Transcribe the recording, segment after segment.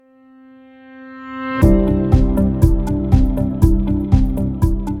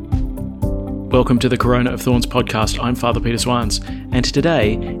Welcome to the Corona of Thorns podcast. I'm Father Peter Swans, and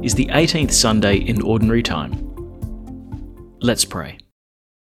today is the 18th Sunday in Ordinary Time. Let's pray.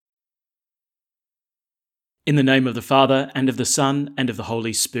 In the name of the Father, and of the Son, and of the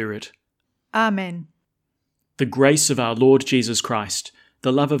Holy Spirit. Amen. The grace of our Lord Jesus Christ,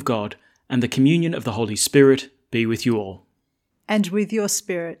 the love of God, and the communion of the Holy Spirit be with you all. And with your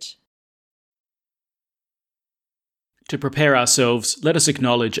spirit. To prepare ourselves, let us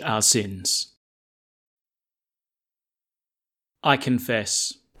acknowledge our sins. I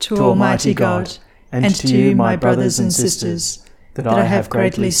confess To Almighty God, and to you, my brothers and sisters, that I have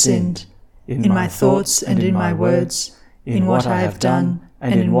greatly sinned, in my thoughts and in my words, in what I have done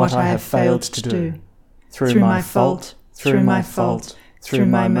and in what I have failed to do, through my fault, through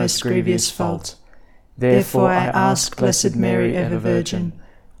my most grievous fault. Therefore I ask Blessed Mary, ever Virgin,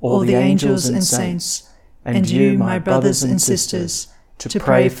 all the angels and saints, and you, my brothers and sisters, to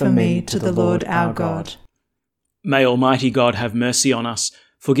pray for me to the Lord our God. May Almighty God have mercy on us,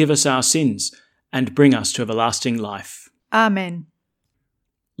 forgive us our sins, and bring us to everlasting life. Amen.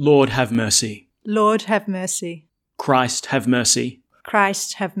 Lord, have mercy. Lord, have mercy. Christ, have mercy.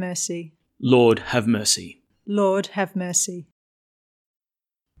 Christ, have mercy. Lord, have mercy. Lord, have mercy.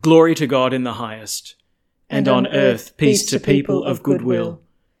 Glory to God in the highest, and on earth peace to people of good will.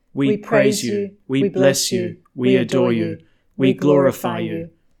 We praise you, we bless you, we adore you, we glorify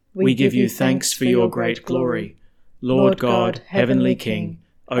you. We give you thanks for your great glory. Lord God, Heavenly King,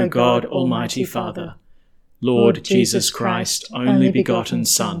 O God, Almighty Father, Lord Jesus Christ, only begotten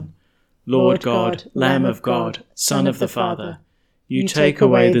Son, Lord God, Lamb of God, Son of the Father, you take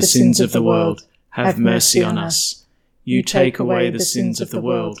away the sins of the world, have mercy on us. You take away the sins of the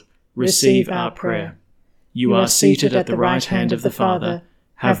world, receive our prayer. You are seated at the right hand of the Father,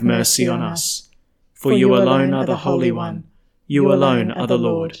 have mercy on us. For you alone are the Holy One, you alone are the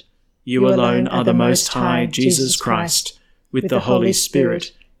Lord. You alone are the Most High, Jesus Christ, with the Holy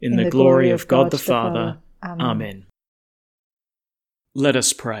Spirit, in the glory of God the Father. Amen. Let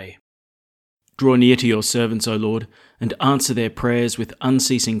us pray. Draw near to your servants, O Lord, and answer their prayers with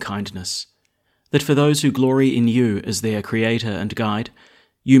unceasing kindness, that for those who glory in you as their Creator and Guide,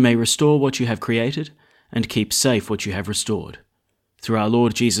 you may restore what you have created and keep safe what you have restored. Through our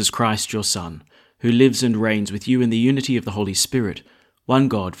Lord Jesus Christ, your Son, who lives and reigns with you in the unity of the Holy Spirit, one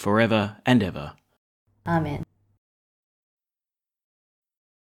God, forever and ever. Amen.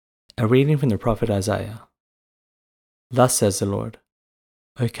 A reading from the prophet Isaiah. Thus says the Lord,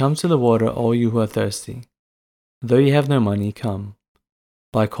 O come to the water, all you who are thirsty. Though you have no money, come.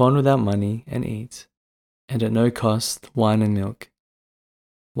 Buy corn without money and eat, and at no cost wine and milk.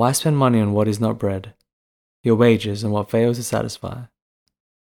 Why spend money on what is not bread, your wages on what fails to satisfy?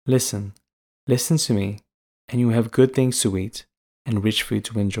 Listen to me, and you will have good things to eat and rich food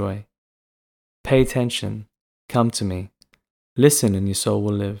to enjoy. Pay attention, come to me, listen and your soul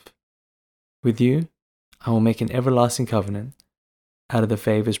will live. With you, I will make an everlasting covenant out of the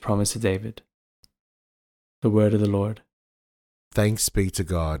favors promised to David. The word of the Lord. Thanks be to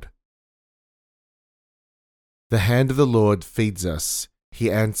God. The hand of the Lord feeds us,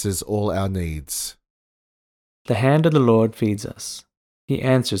 he answers all our needs. The hand of the Lord feeds us, he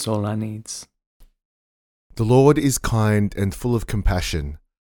answers all our needs. The Lord is kind and full of compassion,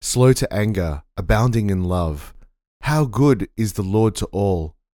 slow to anger, abounding in love. How good is the Lord to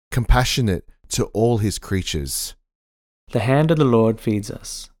all, compassionate to all his creatures. The hand of the Lord feeds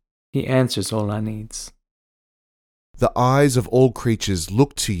us, he answers all our needs. The eyes of all creatures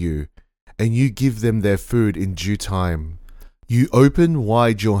look to you, and you give them their food in due time. You open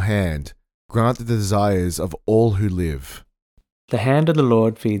wide your hand, grant the desires of all who live. The hand of the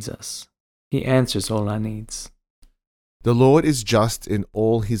Lord feeds us, he answers all our needs. The Lord is just in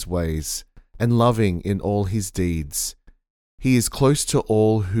all his ways, and loving in all his deeds. He is close to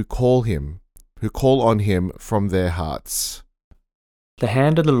all who call on him from their hearts. The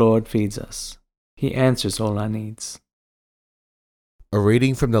hand of the Lord feeds us, he answers all our needs. A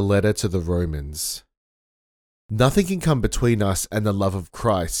reading from the letter to the Romans. Nothing can come between us and the love of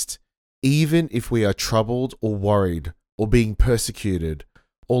Christ, even if we are troubled or worried, or being persecuted,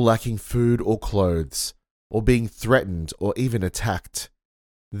 or lacking food or clothes, or being threatened or even attacked.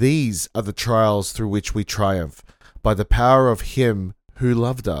 These are the trials through which we triumph, by the power of him who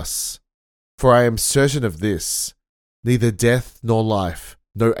loved us. For I am certain of this, neither death nor life,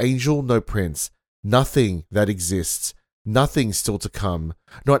 no angel, no prince, nothing that exists, nothing still to come,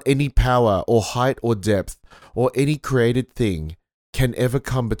 not any power or height or depth, or any created thing, can ever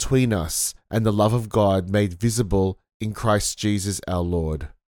come between us and the love of God made visible in Christ Jesus our Lord.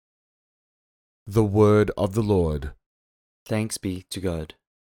 The word of the Lord. Thanks be to God.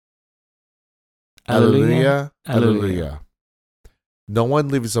 Alleluia, alleluia. No one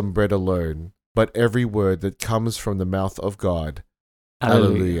lives on bread alone, but every word that comes from the mouth of God.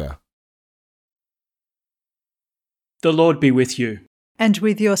 Alleluia. The Lord be with you. And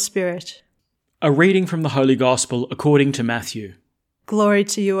with your spirit. A reading from the Holy Gospel according to Matthew. Glory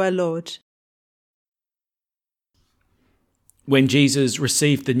to you, O Lord. When Jesus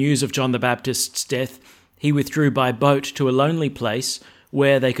received the news of John the Baptist's death, he withdrew by boat to a lonely place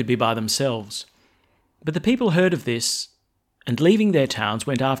where they could be by themselves. But the people heard of this, and leaving their towns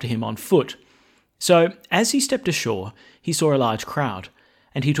went after him on foot. So, as he stepped ashore, he saw a large crowd,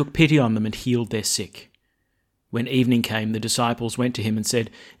 and he took pity on them and healed their sick. When evening came, the disciples went to him and said,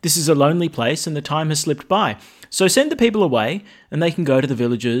 "This is a lonely place, and the time has slipped by. So send the people away, and they can go to the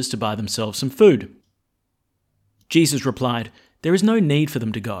villages to buy themselves some food." Jesus replied, "There is no need for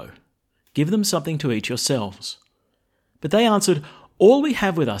them to go. Give them something to eat yourselves." But they answered, "All we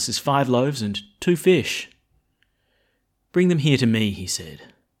have with us is 5 loaves and 2 fish." "Bring them here to me," he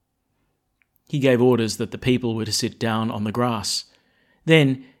said. He gave orders that the people were to sit down on the grass.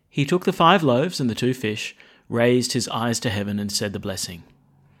 Then he took the 5 loaves and the 2 fish, raised his eyes to heaven and said the blessing.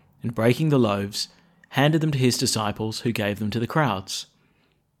 And breaking the loaves, handed them to his disciples, who gave them to the crowds.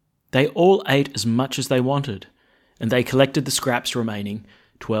 They all ate as much as they wanted, and they collected the scraps remaining,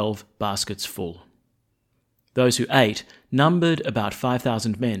 12 baskets full. Those who ate numbered about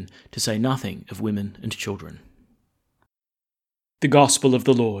 5,000 men, to say nothing of women and children. The Gospel of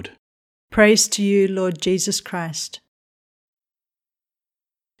the Lord. Praise to you, Lord Jesus Christ.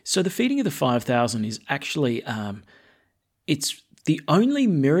 So the feeding of the 5,000 is actually, it's the only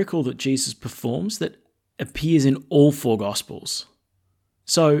miracle that Jesus performs that appears in all 4 Gospels.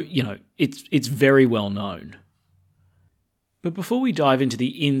 So, it's very well known. But before we dive into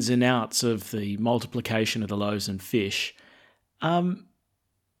the ins and outs of the multiplication of the loaves and fish,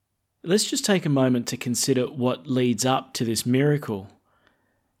 let's just take a moment to consider what leads up to this miracle.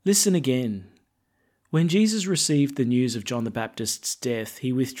 Listen again. When Jesus received the news of John the Baptist's death,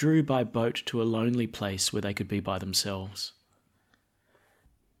 he withdrew by boat to a lonely place where they could be by themselves.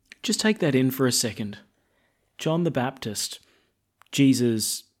 Just take that in for a second. John the Baptist,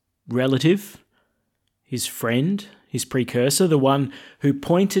 Jesus' relative, his friend, his precursor, the one who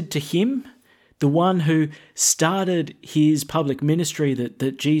pointed to him, the one who started his public ministry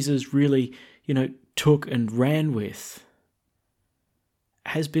that Jesus really, took and ran with,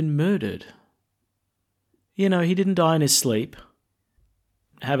 has been murdered. He didn't die in his sleep,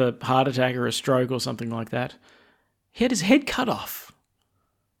 have a heart attack or a stroke or something like that. He had his head cut off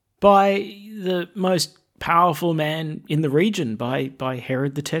by the most powerful man in the region, by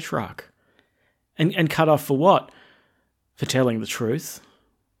Herod the Tetrarch. And cut off for what? For telling the truth?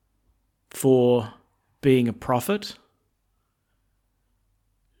 For being a prophet?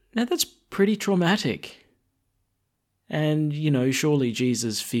 Now that's pretty traumatic. And, surely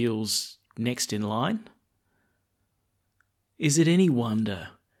Jesus feels next in line. Is it any wonder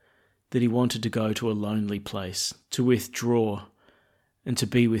that he wanted to go to a lonely place, to withdraw, and to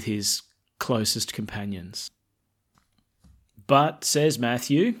be with his closest companions? But, says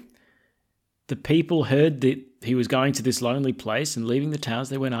Matthew, the people heard that he was going to this lonely place, and leaving the towns,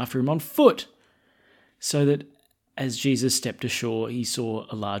 they went after him on foot, so that as Jesus stepped ashore, he saw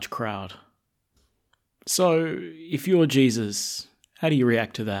a large crowd. So, if you're Jesus, how do you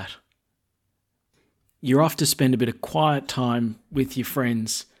react to that? You're off to spend a bit of quiet time with your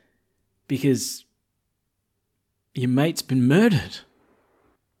friends because your mate's been murdered.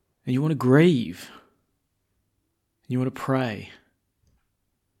 And you want to grieve. You want to pray.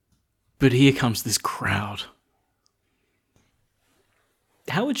 But here comes this crowd.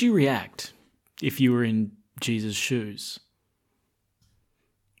 How would you react if you were in Jesus' shoes?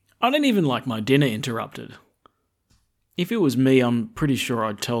 I don't even like my dinner interrupted. If it was me, I'm pretty sure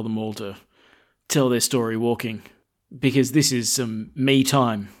I'd tell them all to tell their story walking, because this is some me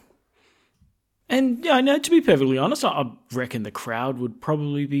time. And to be perfectly honest, I reckon the crowd would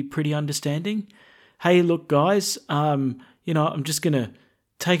probably be pretty understanding. Hey, look, guys, I'm just going to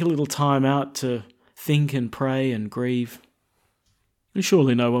take a little time out to think and pray and grieve. And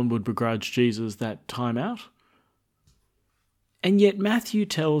surely no one would begrudge Jesus that time out. And yet Matthew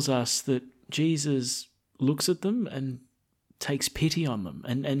tells us that Jesus looks at them and takes pity on them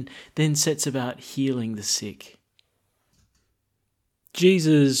and then sets about healing the sick.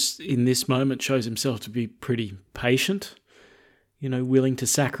 Jesus, in this moment, shows himself to be pretty patient, willing to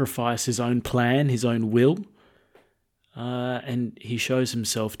sacrifice his own plan, his own will, and he shows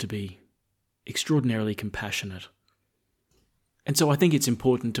himself to be extraordinarily compassionate. And so I think it's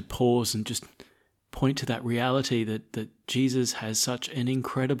important to pause and just point to that reality that Jesus has such an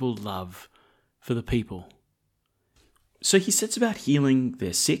incredible love for the people. So he sets about healing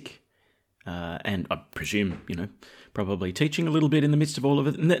their sick, and I presume, probably teaching a little bit in the midst of all of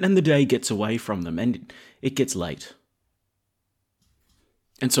it, and the day gets away from them, and it gets late.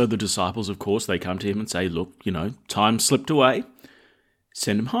 And so the disciples, of course, they come to him and say, look, time slipped away,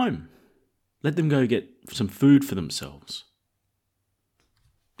 send them home. Let them go get some food for themselves.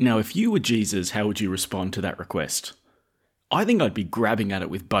 Now, if you were Jesus, how would you respond to that request? I think I'd be grabbing at it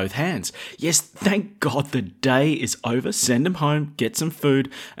with both hands. Yes, thank God the day is over. Send them home, get some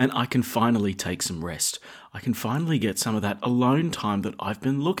food, and I can finally take some rest. I can finally get some of that alone time that I've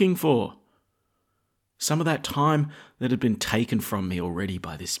been looking for. Some of that time that had been taken from me already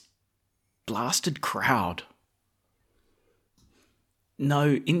by this blasted crowd.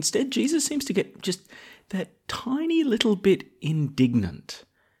 No, instead, Jesus seems to get just that tiny little bit indignant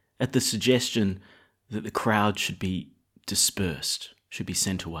at the suggestion that the crowd should be dispersed, should be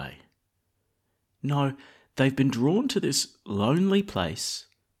sent away. No, they've been drawn to this lonely place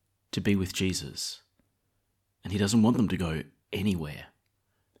to be with Jesus, and he doesn't want them to go anywhere.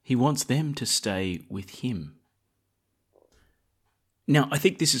 He wants them to stay with him. Now, I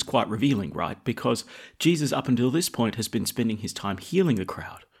think this is quite revealing, right? Because Jesus, up until this point, has been spending his time healing the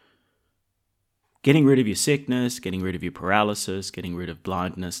crowd. Getting rid of your sickness, getting rid of your paralysis, getting rid of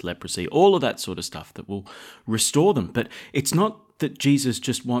blindness, leprosy, all of that sort of stuff that will restore them. But it's not that Jesus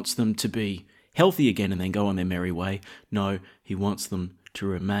just wants them to be healthy again and then go on their merry way. No, he wants them to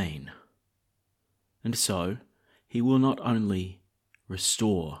remain. And so, he will not only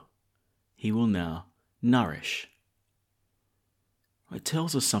restore, he will now nourish. It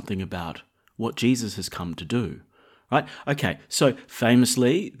tells us something about what Jesus has come to do, right? Okay, so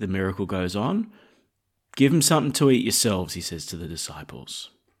famously, the miracle goes on. Give them something to eat yourselves, he says to the disciples.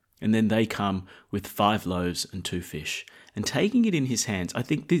 And then they come with 5 loaves and 2 fish. And taking it in his hands, I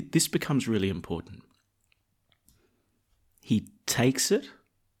think this becomes really important. He takes it,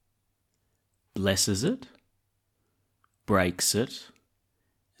 blesses it, breaks it,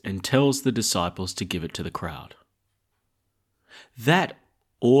 and tells the disciples to give it to the crowd. That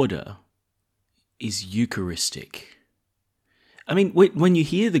order is Eucharistic. I mean, when you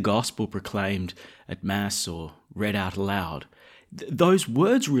hear the gospel proclaimed at Mass or read out aloud, those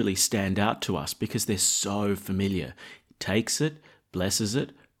words really stand out to us because they're so familiar. He takes it, blesses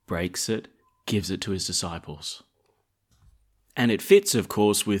it, breaks it, gives it to his disciples. And it fits, of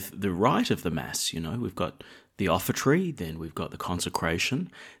course, with the rite of the Mass. We've got the offertory, then we've got the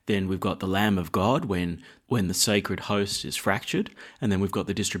consecration, then we've got the Lamb of God when the sacred host is fractured, and then we've got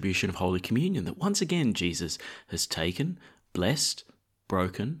the distribution of Holy Communion that once again Jesus has taken, blessed,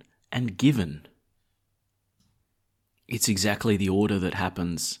 broken, and given. It's exactly the order that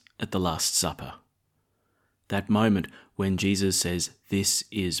happens at the Last Supper. That moment when Jesus says, "This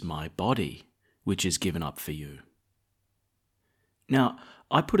is my body, which is given up for you." Now,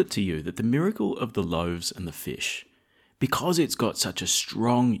 I put it to you that the miracle of the loaves and the fish, because it's got such a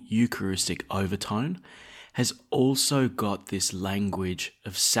strong Eucharistic overtone, has also got this language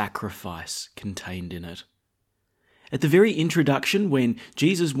of sacrifice contained in it. At the very introduction, when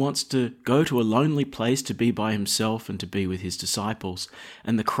Jesus wants to go to a lonely place to be by himself and to be with his disciples,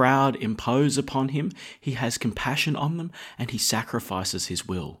 and the crowd impose upon him, he has compassion on them and he sacrifices his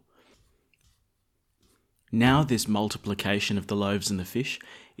will. Now this multiplication of the loaves and the fish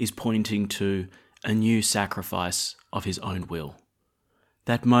is pointing to a new sacrifice of his own will.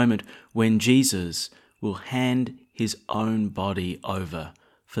 That moment when Jesus will hand his own body over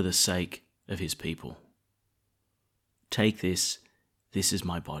for the sake of his people. Take this is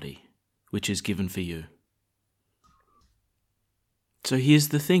my body, which is given for you. So here's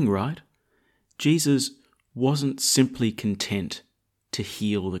the thing, right? Jesus wasn't simply content to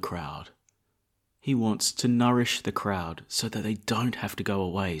heal the crowd. He wants to nourish the crowd so that they don't have to go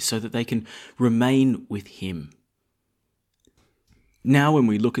away, so that they can remain with him. Now when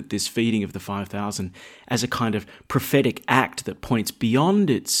we look at this feeding of the 5,000 as a kind of prophetic act that points beyond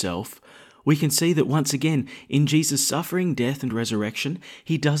itself, we can see that once again, in Jesus' suffering, death, and resurrection,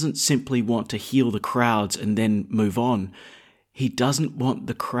 he doesn't simply want to heal the crowds and then move on. He doesn't want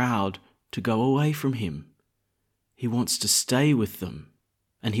the crowd to go away from him. He wants to stay with them,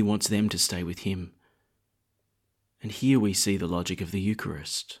 and he wants them to stay with him. And here we see the logic of the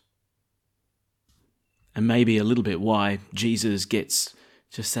Eucharist. And maybe a little bit why Jesus gets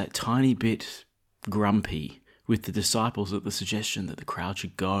just that tiny bit grumpy with the disciples at the suggestion that the crowd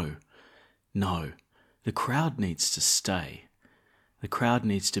should go. No, the crowd needs to stay. The crowd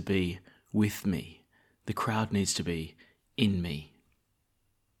needs to be with me. The crowd needs to be in me.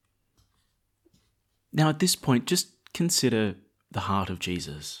 Now at this point, just consider the heart of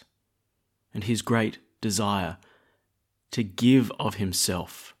Jesus. and his great desire to give of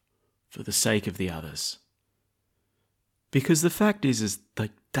himself for the sake of the others. Because the fact is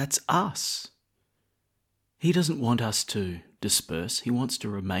like that's us. He doesn't want us to disperse. He wants to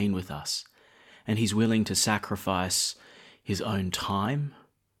remain with us. And he's willing to sacrifice his own time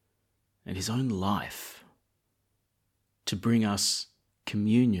and his own life to bring us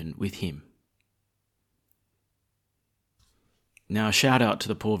communion with him. Now, a shout out to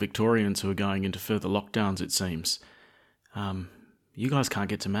the poor Victorians who are going into further lockdowns, it seems. You guys can't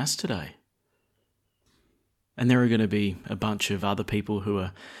get to Mass today. And there are going to be a bunch of other people who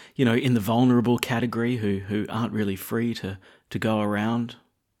are, in the vulnerable category who aren't really free to go around,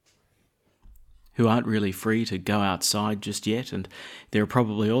 who aren't really free to go outside just yet. And there are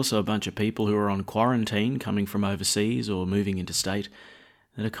probably also a bunch of people who are on quarantine coming from overseas or moving interstate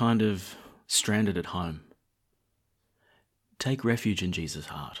that are kind of stranded at home. Take refuge in Jesus'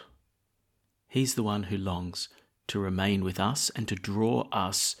 heart. He's the one who longs to remain with us and to draw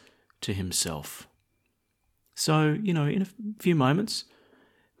us to himself. So, in a few moments,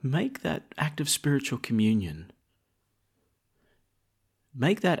 make that act of spiritual communion.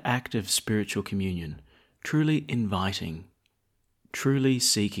 Make that act of spiritual communion truly inviting, truly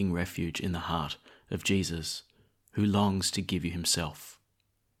seeking refuge in the heart of Jesus, who longs to give you himself.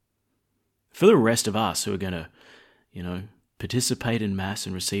 For the rest of us who are going to, participate in Mass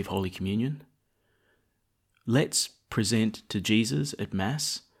and receive Holy Communion, let's present to Jesus at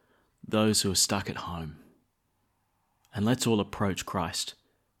Mass those who are stuck at home. And let's all approach Christ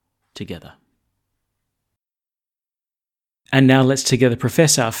together. And now let's together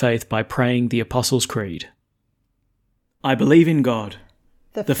profess our faith by praying the Apostles' Creed. I believe in God,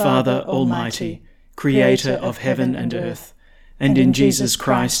 the Father Almighty, Creator of heaven and earth, and in Jesus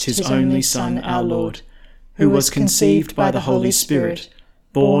Christ, his only Son, our Lord, who was conceived by the Holy Spirit,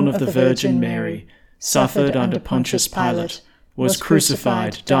 born of the Virgin Mary, suffered under Pontius Pilate, was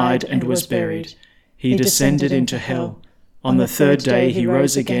crucified, died, and was buried. He descended into hell. On the third day he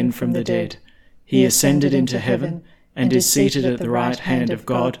rose again from the dead. He ascended into heaven, and is seated at the right hand of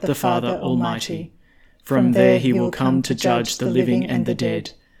God the Father Almighty. From there he will come to judge the living and the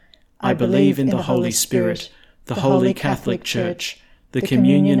dead. I believe in the Holy Spirit, the Holy Catholic Church, the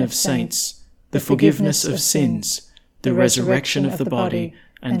communion of saints, the forgiveness of sins, the resurrection of the body,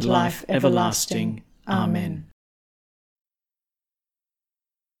 and life everlasting. Amen.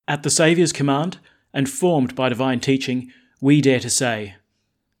 At the Saviour's command, and formed by divine teaching, we dare to say,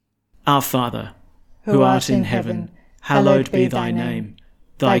 Our Father, who art in heaven, hallowed be thy name.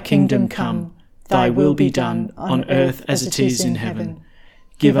 Thy kingdom come, thy will be done, on earth as it is in heaven.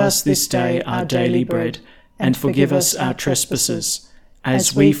 Give us this day our daily bread, and forgive us our trespasses,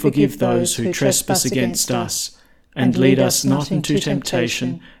 as we forgive those who trespass against us. And lead us not into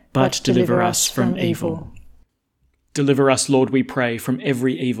temptation, but deliver us from evil. Deliver us, Lord, we pray, from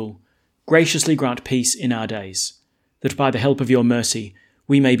every evil. Graciously grant peace in our days, that by the help of your mercy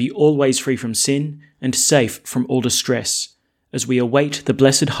we may be always free from sin and safe from all distress, as we await the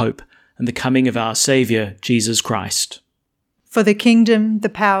blessed hope and the coming of our Saviour, Jesus Christ. For the kingdom, the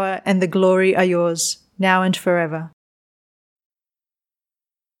power, and the glory are yours, now and forever.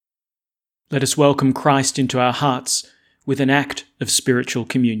 Let us welcome Christ into our hearts with an act of spiritual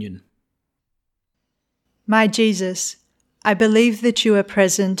communion. My Jesus, I believe that you are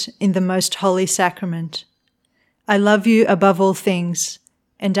present in the most holy sacrament. I love you above all things,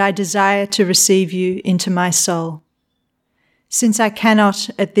 and I desire to receive you into my soul. Since I cannot,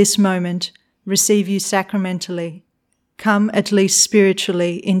 at this moment, receive you sacramentally, come at least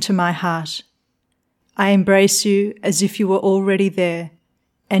spiritually into my heart. I embrace you as if you were already there,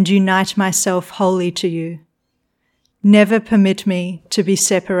 and unite myself wholly to you. Never permit me to be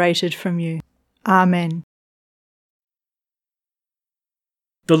separated from you. Amen.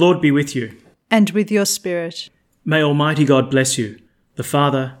 The Lord be with you. And with your spirit. May Almighty God bless you, the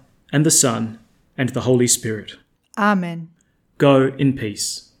Father, and the Son, and the Holy Spirit. Amen. Go in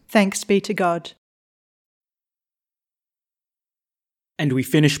peace. Thanks be to God. And we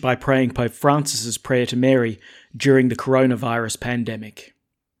finish by praying Pope Francis's prayer to Mary during the coronavirus pandemic.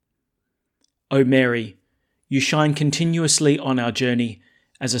 O Mary, you shine continuously on our journey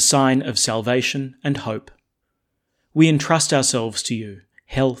as a sign of salvation and hope. We entrust ourselves to you,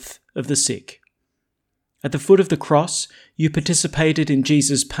 health of the sick. At the foot of the cross, you participated in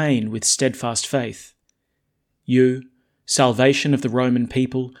Jesus' pain with steadfast faith. You, salvation of the Roman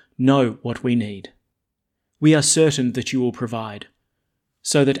people, know what we need. We are certain that you will provide,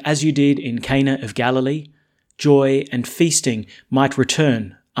 so that as you did in Cana of Galilee, joy and feasting might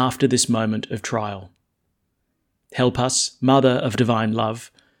return after this moment of trial. Help us, Mother of Divine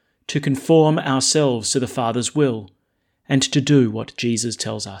Love, to conform ourselves to the Father's will, and to do what Jesus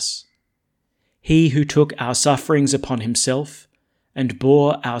tells us. He who took our sufferings upon himself and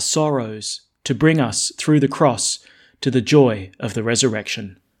bore our sorrows to bring us through the cross to the joy of the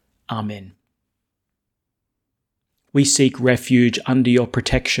resurrection. Amen. We seek refuge under your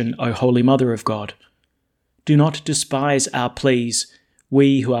protection, O Holy Mother of God. Do not despise our pleas,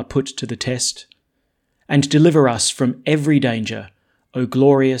 we who are put to the test, and deliver us from every danger, O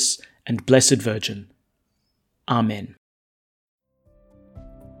glorious and blessed Virgin. Amen.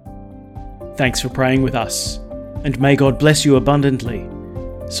 Thanks for praying with us, and may God bless you abundantly,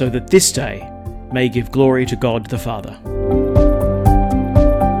 so that this day may give glory to God the Father.